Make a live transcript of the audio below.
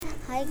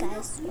Hi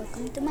guys,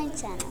 welcome to my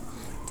channel.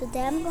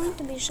 Today I'm going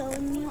to be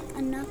showing you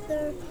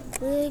another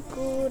really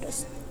good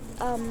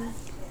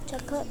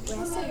chocolate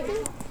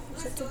recipe.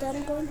 So today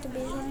I'm going to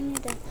be showing you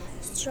the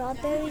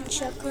strawberry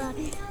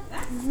chocolate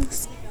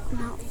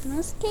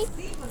mousse cake.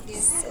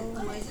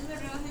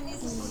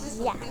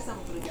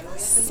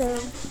 So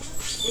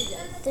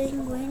the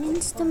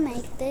ingredients to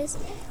make this,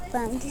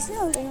 these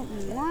are a little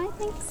more I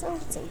think so.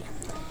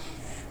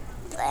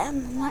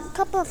 1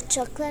 cup of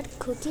chocolate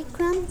cookie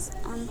crumbs,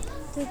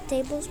 2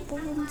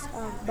 tablespoons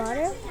of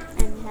butter,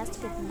 and it has to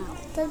be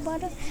melted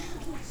butter,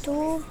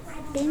 2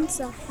 beans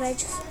of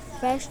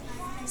fresh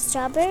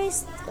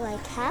strawberries,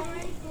 like half,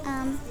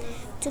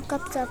 2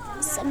 cups of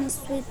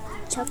semi-sweet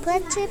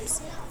chocolate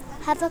chips,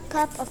 half a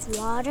cup of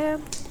water,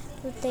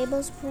 2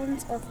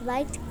 tablespoons of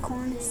light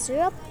corn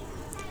syrup,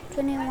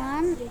 2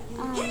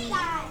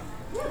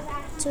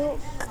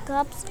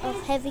 cups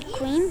of heavy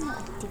cream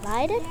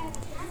divided,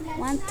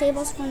 1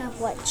 tablespoon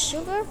of white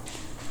sugar.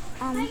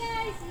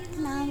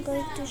 Now I'm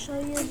going to show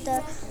you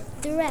the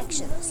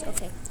directions.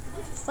 Okay,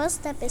 first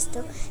step is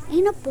to,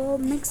 in a bowl,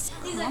 mix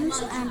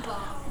crumbs and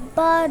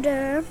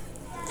butter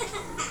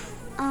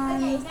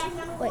and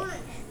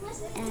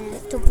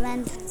to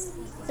blend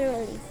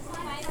thoroughly.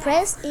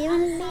 Press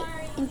evenly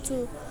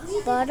into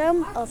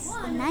bottom of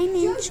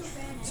 9-inch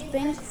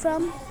spring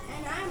from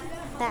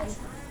pan.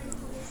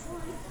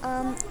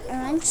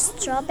 Arrange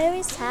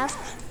strawberries half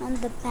on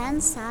the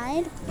pan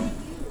side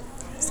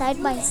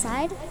by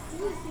side,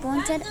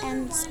 pointed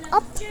ends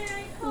up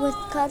with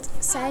cut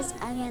sides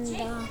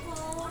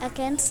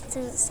against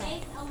the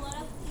side.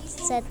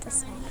 Set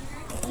aside.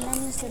 And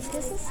then you set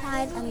this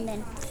aside, and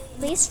then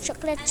place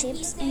chocolate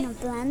chips in a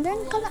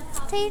blending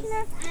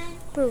container.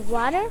 Pour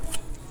water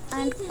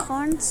and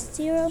corn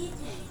syrup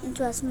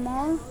into a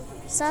small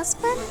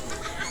saucepan.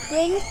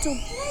 Bring to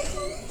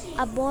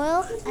a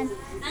boil and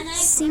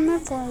simmer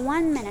for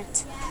 1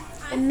 minute.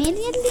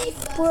 Immediately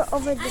pour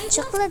over the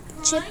chocolate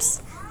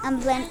chips and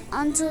blend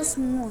until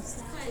smooth.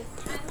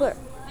 Pour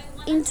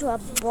into a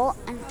bowl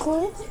and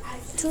cool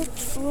to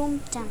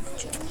room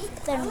temperature.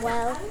 Then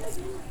while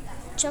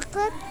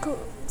chocolate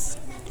cooks,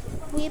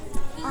 whip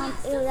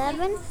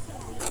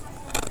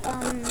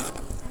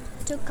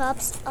 2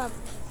 cups of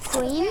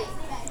cream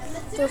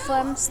to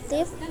form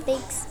stiff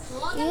peaks.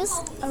 Use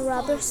a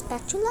rubber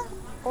spatula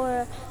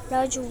or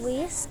large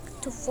whisk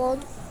to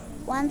fold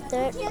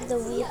 1/3 of the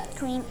whipped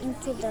cream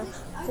into the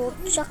cold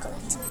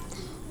chocolate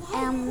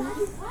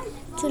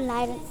to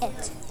lighten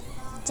it.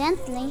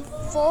 Gently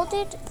fold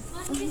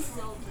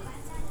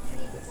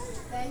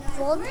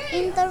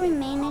in the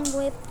remaining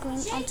whipped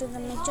cream until the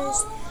mixture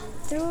is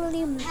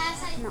thoroughly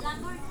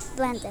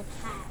blended.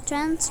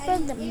 Transfer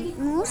the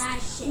mousse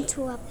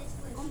into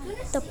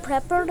the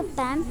prepared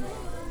pan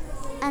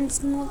and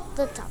smooth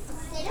the top.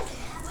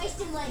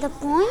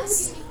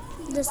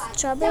 The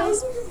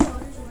strawberries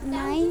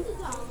might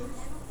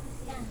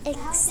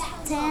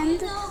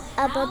extend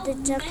above the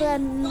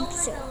chocolate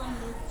mixture.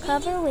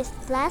 Cover with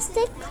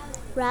plastic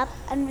wrap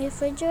and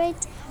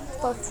refrigerate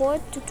for 4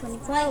 to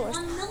 24 hours,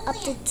 up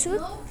to 2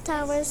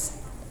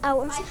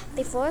 hours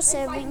before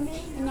serving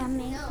in a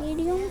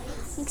medium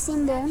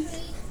mixing bowl.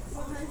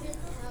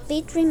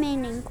 Beat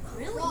remaining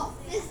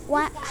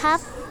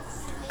 1/2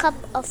 cup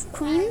of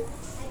cream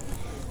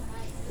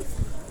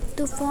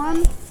to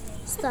form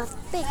stuffed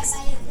peaks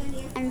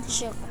and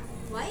sugar.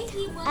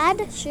 Add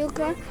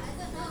sugar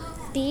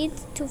bead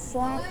to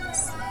form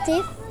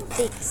stiff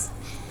peaks.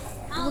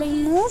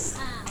 Remove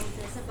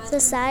the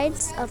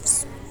sides of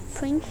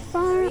spring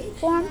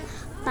form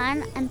pan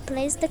and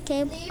place the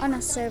cake on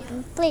a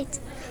serving plate.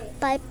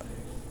 Pipe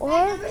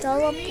or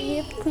dollop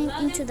whipped cream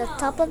into the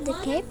top of the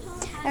cake.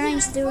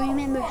 Arrange the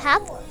remaining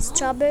half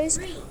strawberries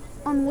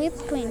on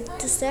whipped cream.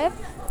 To serve,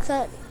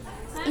 cut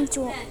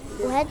into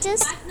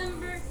wedges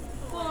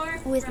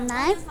with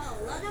knife,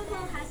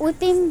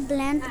 whipping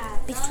blend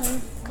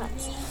between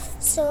cuts.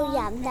 So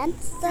yeah,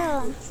 that's the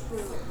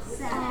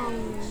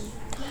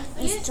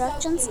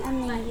instructions and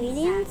the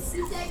ingredients,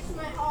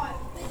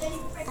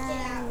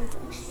 and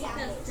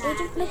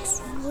it looks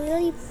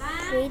really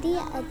pretty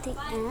at the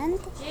end.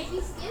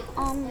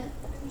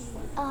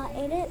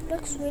 It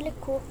looks really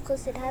cool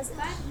because it has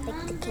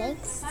like the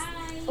cakes,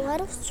 a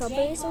lot of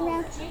strawberries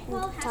around, and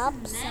the top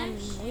some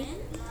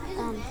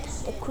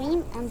the cream,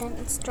 and then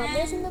it's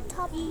strawberries in the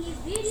top.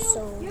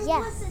 So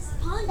yeah,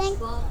 thank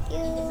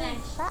you.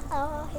 Bye.